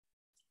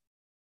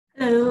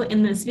So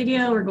in this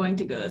video, we're going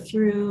to go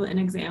through an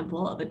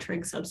example of a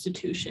trig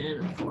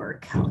substitution for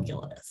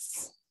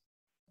calculus.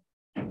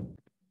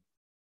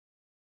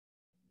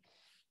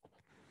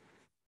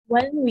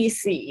 When we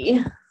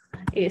see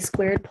a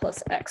squared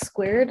plus x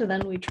squared,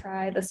 then we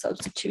try the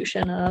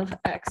substitution of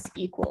x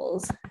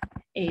equals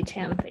a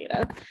tan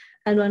theta.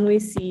 And when we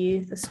see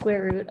the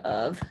square root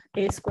of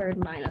a squared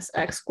minus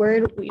x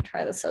squared, we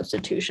try the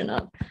substitution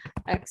of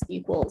x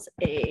equals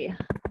a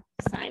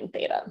sine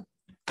theta.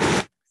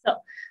 So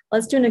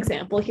let's do an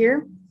example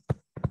here.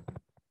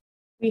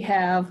 We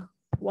have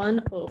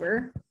 1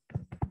 over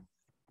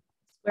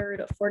square root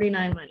of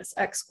 49 minus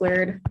x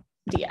squared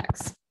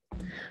dx.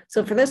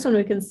 So for this one,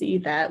 we can see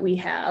that we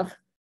have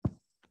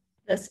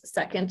this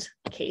second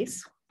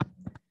case,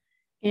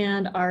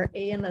 and our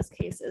a in this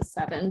case is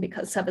 7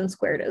 because 7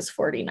 squared is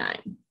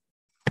 49.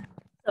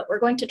 So we're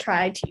going to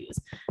try to use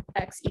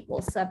x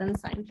equals 7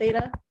 sine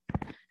theta,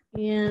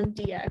 and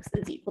dx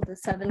is equal to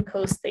 7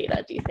 cos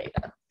theta d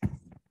theta.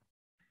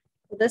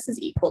 So this is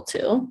equal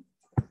to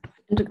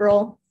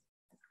integral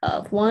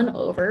of 1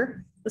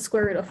 over the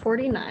square root of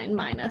 49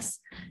 minus,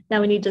 now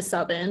we need to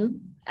sub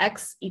in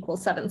x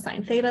equals 7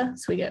 sine theta,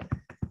 so we get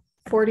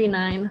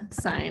 49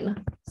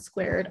 sine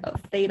squared of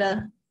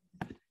theta.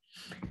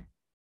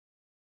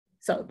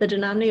 So the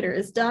denominator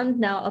is done.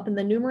 Now up in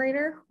the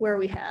numerator where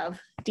we have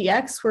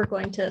dx, we're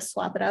going to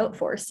swap it out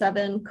for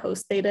 7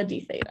 cos theta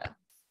d theta.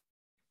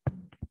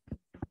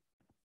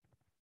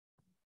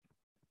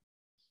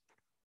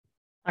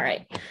 All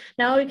right,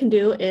 now what we can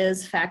do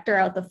is factor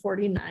out the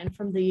 49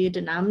 from the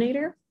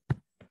denominator.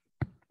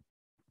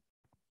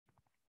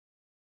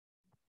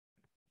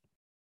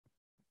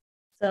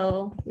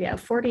 So we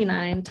have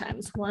 49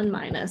 times 1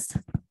 minus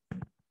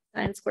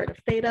sine squared of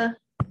theta,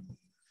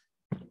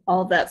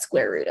 all of that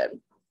square rooted.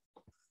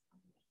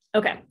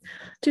 Okay,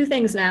 two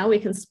things now. We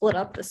can split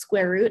up the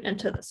square root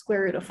into the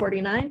square root of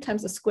 49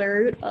 times the square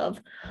root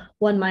of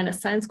 1 minus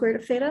sine squared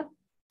of theta.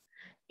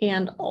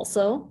 And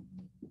also,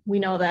 we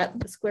know that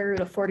the square root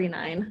of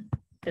 49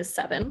 is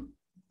 7.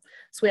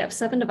 So we have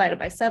 7 divided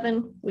by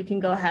 7. We can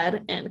go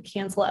ahead and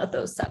cancel out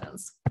those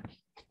 7s.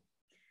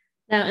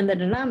 Now in the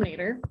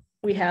denominator,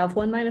 we have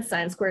 1 minus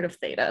sine squared of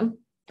theta,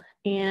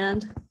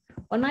 and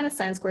 1 minus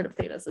sine squared of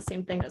theta is the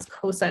same thing as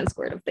cosine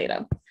squared of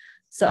theta.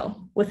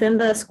 So within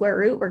the square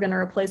root, we're going to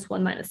replace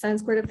 1 minus sine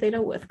squared of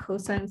theta with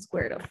cosine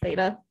squared of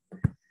theta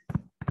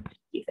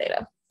d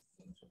theta.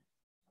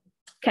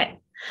 Okay,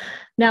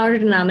 now our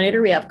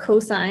denominator, we have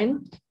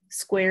cosine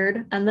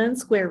squared and then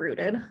square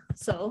rooted.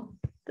 So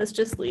this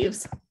just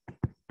leaves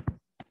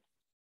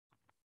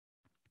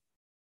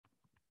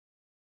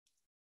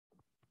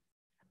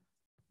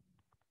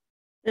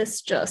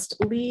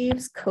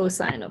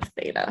cosine of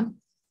theta.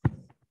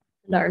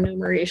 And our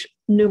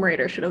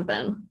numerator should have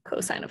been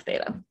cosine of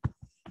theta.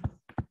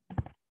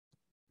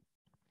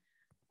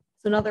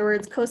 So in other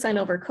words, cosine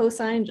over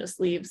cosine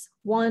just leaves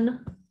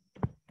 1.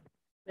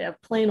 We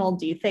have plain old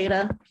d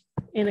theta.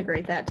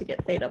 Integrate that to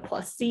get theta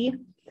plus c.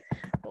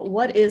 But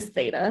what is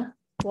theta?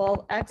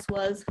 Well, x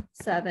was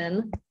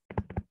 7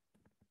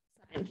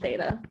 sine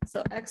theta.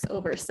 So x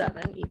over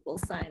 7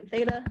 equals sine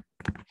theta,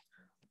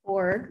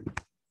 or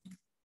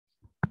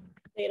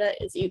theta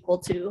is equal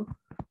to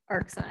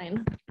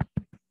arcsine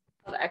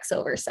of x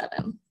over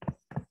 7.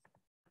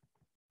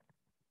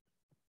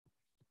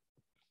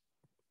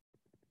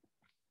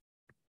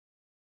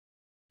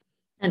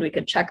 And we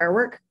could check our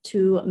work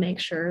to make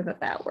sure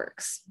that that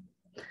works.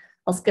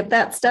 I'll skip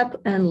that step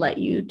and let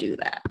you do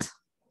that.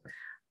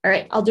 All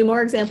right, I'll do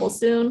more examples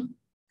soon.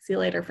 See you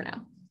later for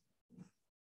now.